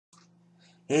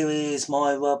Here is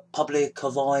my Republic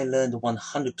of Ireland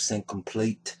 100%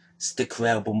 complete sticker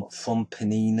album from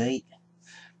Panini.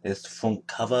 There's the front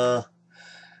cover.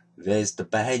 There's the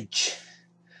badge.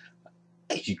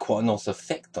 Actually quite a nice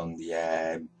effect on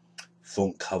the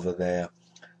front cover there.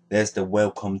 There's the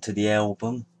welcome to the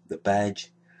album, the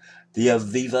badge. The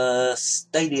Aviva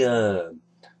Stadium,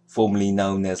 formerly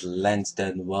known as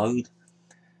Lansdowne Road.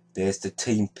 There's the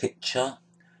team picture.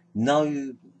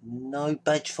 No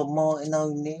badge for Martin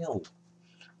O'Neill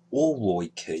or Roy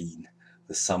Keane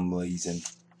for some reason.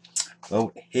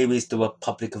 Well, here is the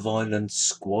Republic of Ireland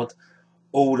squad.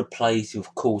 All the players who,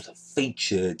 of course,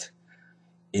 featured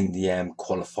in the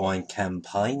qualifying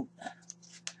campaign.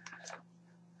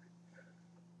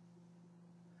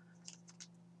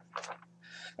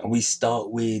 And we start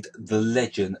with the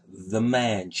legend, the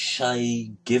man,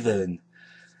 Shay Given.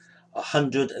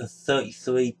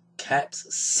 133 caps,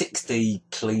 60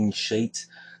 clean sheets.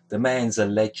 The man's a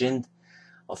legend.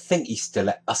 I think he's still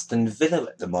at Aston Villa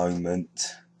at the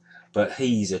moment. But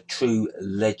he's a true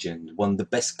legend. One of the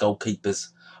best goalkeepers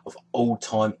of all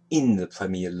time in the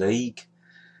Premier League.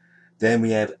 Then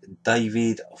we have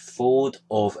David Ford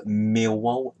of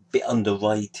Millwall, a bit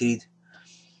underrated.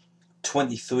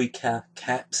 23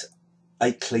 caps,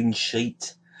 8 clean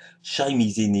sheets. Shame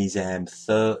he's in his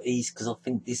 30s, because I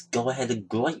think this guy had a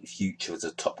great future as a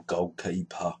top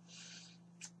goalkeeper.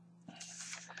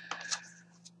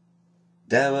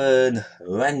 Darren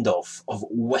Randolph of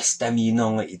West Ham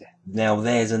United. Now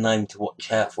there's a name to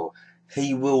watch out for.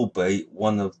 He will be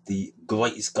one of the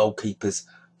greatest goalkeepers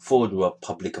for the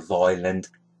Republic of Ireland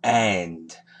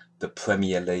and the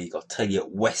Premier League. I'll tell you,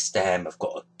 West Ham have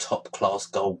got a top class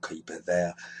goalkeeper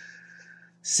there.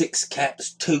 6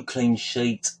 caps, 2 clean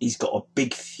sheets. He's got a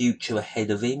big future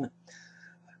ahead of him.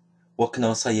 What can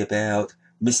I say about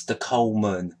Mr.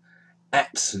 Coleman?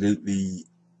 Absolutely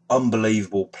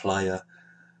unbelievable player.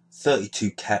 32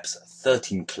 caps,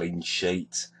 13 clean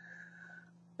sheets.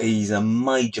 He's a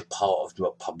major part of the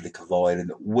Republic of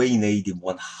Ireland. We need him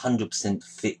 100%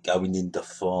 fit going into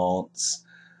France.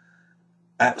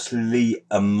 Absolutely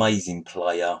amazing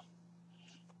player.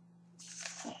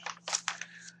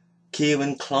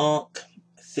 Kieran Clark,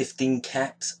 15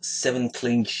 caps, 7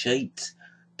 clean sheets.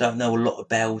 Don't know a lot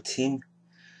about him.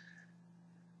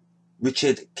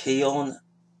 Richard Keown,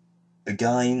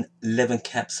 again, 11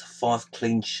 caps, 5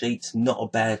 clean sheets. Not a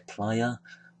bad player.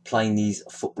 Playing his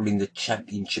football in the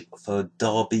Championship for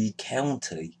Derby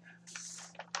County.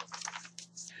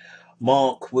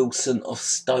 Mark Wilson of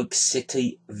Stoke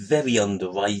City, very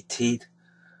underrated,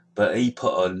 but he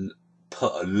put a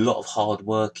lot of hard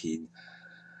work in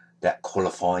that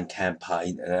qualifying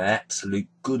campaign, and an absolute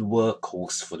good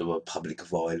workhorse for the Republic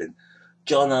of Ireland.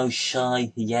 John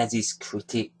O'Shea, he has his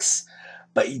critics,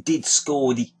 but he did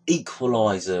score the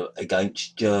equaliser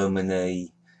against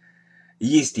Germany.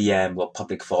 He is the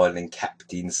Republic of Ireland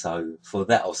captain, so for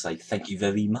that I'll say thank you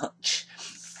very much.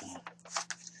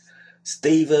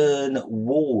 Stephen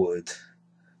Ward,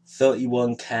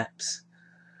 31 caps,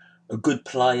 a good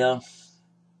player,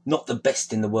 not the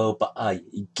best in the world, but hey,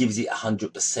 he gives it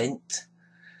 100%.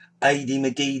 Aidy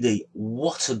McGeady,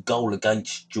 what a goal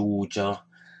against Georgia.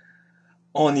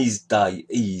 On his day,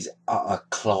 he's a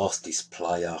class, this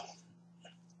player.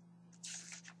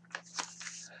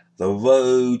 The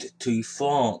road to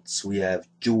France, we have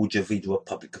Georgia v the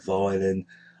Republic of Ireland,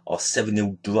 our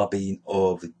 7-0 drubbing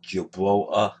of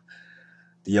Gibraltar,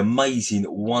 the amazing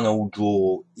 1-1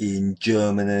 draw in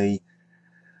Germany.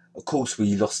 Of course,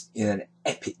 we lost in an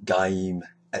epic game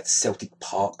at Celtic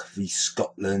Park v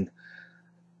Scotland.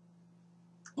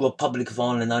 Republic of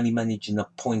Ireland only managing a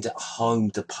point at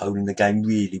home to Poland. The game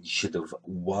really we should have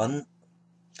won.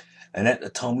 And at the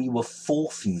time, we were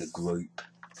 4th in the group.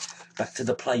 Back to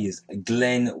the players.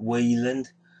 Glenn Whelan,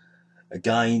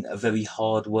 again a very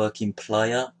hard-working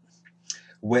player.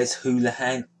 Wes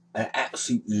Hoolahan, an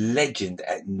absolute legend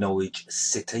at Norwich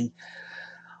City.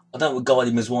 I don't regard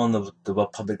him as one of the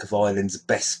Republic of Ireland's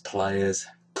best players.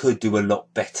 Could do a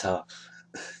lot better.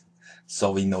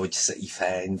 Sorry, Norwich City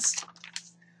fans.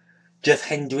 Jeff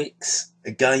Hendricks,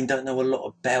 again, don't know a lot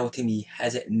about him. He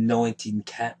has it 19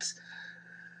 caps,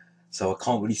 so I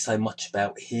can't really say much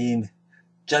about him.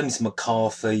 James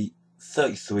McCarthy,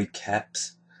 33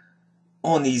 caps.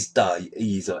 On his day,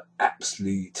 he's an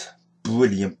absolute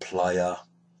brilliant player.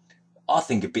 I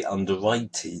think a bit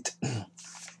underrated.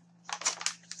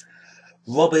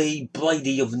 Robbie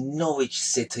Brady of Norwich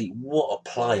City, what a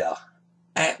player.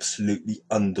 Absolutely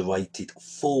underrated.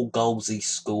 4 goals he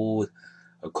scored.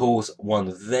 Of course,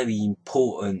 one very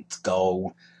important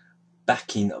goal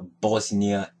back in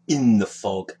Bosnia in the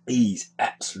fog. He's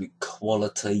absolute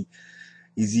quality.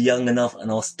 He's young enough,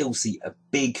 and I still see a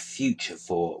big future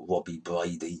for Robbie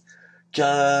Brady.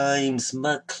 James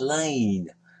McClean,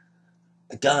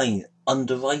 again,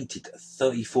 underrated.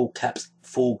 34 caps,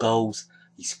 4 goals.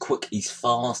 He's quick, he's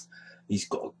fast, he's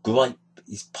got a great,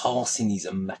 he's passing, he's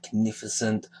a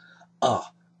magnificent.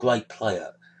 Great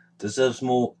player. Deserves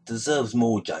more,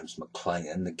 James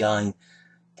McClean. And again,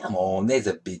 come on, there's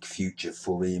a big future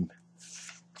for him.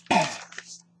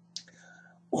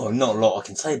 Well, not a lot I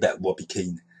can say about Robbie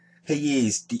Keane. He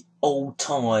is the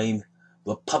all-time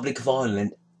Republic of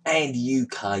Ireland and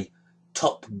UK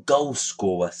top goal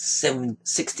scorer.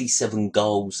 67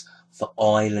 goals for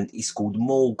Ireland. He scored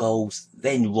more goals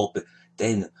than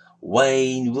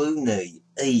Wayne Rooney.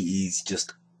 He is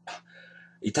just,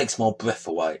 he takes my breath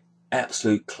away.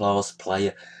 Absolute class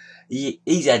player.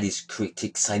 He's had his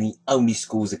critics saying he only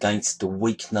scores against the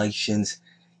weak nations.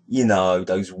 You know,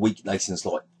 those weak nations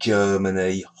like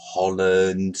Germany,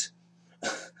 Holland.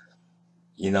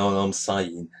 You know what I'm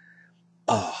saying?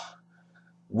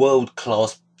 World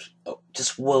class,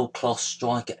 just world class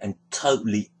striker and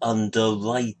totally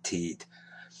underrated.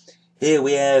 Here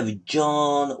we have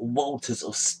John Walters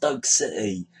of Stoke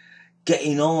City,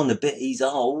 getting on a bit. He's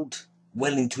old,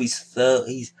 well into his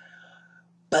 30s,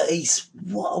 but he's,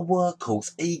 what a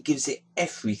workhorse. He gives it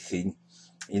everything,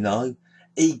 you know.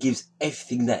 He gives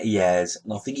everything that he has,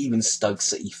 and I think even Stoke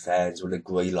City fans will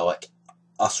agree, like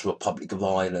us Republic of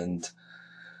Ireland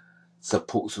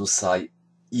supporters will say,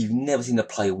 you've never seen a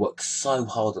player work so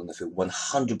hard on the field,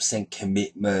 100%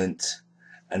 commitment,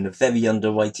 and a very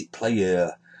underrated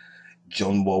player,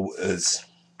 John Walters.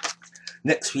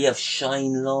 Next we have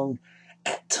Shane Long.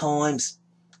 At times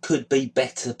could be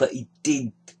better, but he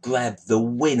did grab the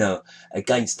winner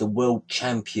against the world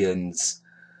champions.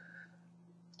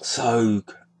 So,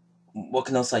 what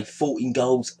can I say? 14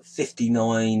 goals,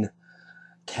 59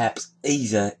 caps.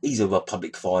 He's a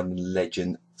Republic of Ireland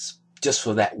legend. Just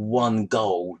for that one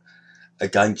goal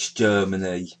against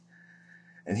Germany.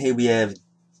 And here we have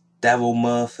Daryl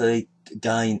Murphy,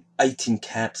 again, 18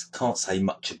 caps. Can't say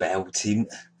much about him.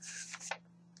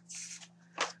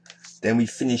 Then we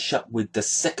finish up with the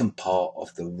second part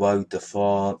of the road to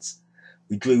France.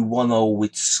 We drew 1-0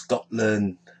 with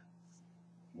Scotland,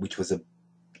 which was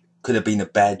could have been a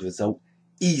bad result.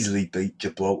 Easily beat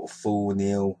Gibraltar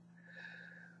 4-0.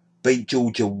 Beat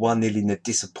Georgia 1-0 in a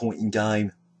disappointing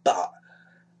game. But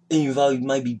even though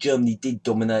maybe Germany did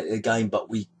dominate the game,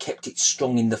 but we kept it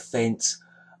strong in defence.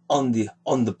 On the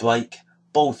break,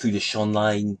 ball through to Shane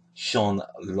Long.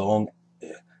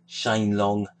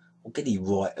 I'll get it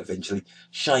right eventually.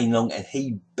 Shane Long, and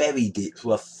he buried it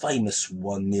for a famous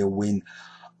 1-0 win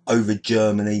over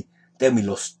Germany. Then we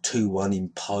lost 2-1 in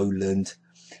Poland,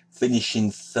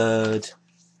 finishing third.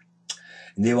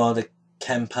 And there are the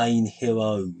campaign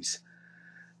heroes.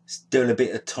 Still a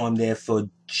bit of time there for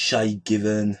Shay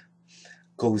Given.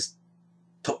 Of course,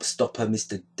 top stopper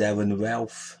Mr. Darren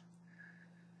Ralph,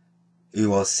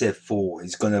 who I said for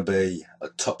is going to be a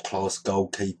top class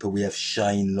goalkeeper. We have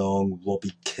Shane Long,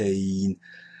 Robbie Keane,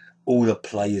 all the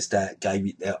players that gave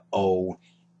it their all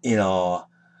in our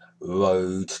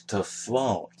road to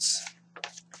France.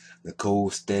 And of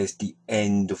course, there's the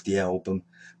end of the album.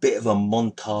 Bit of a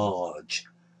montage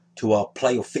to our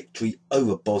playoff victory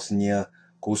over Bosnia.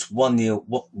 Of course,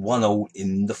 1-0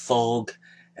 in the fog,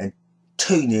 and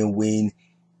 2-0 win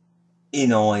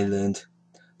in Ireland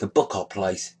to book our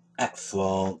place at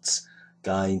France.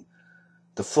 Again,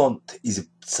 the front is the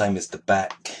same as the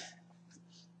back,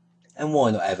 and why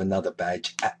not have another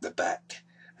badge at the back?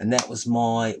 And that was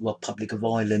my Republic of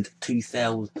Ireland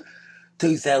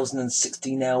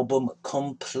 2016 album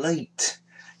complete.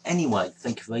 Anyway,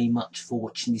 thank you very much for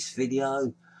watching this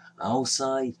video. I'll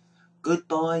say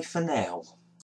goodbye for now.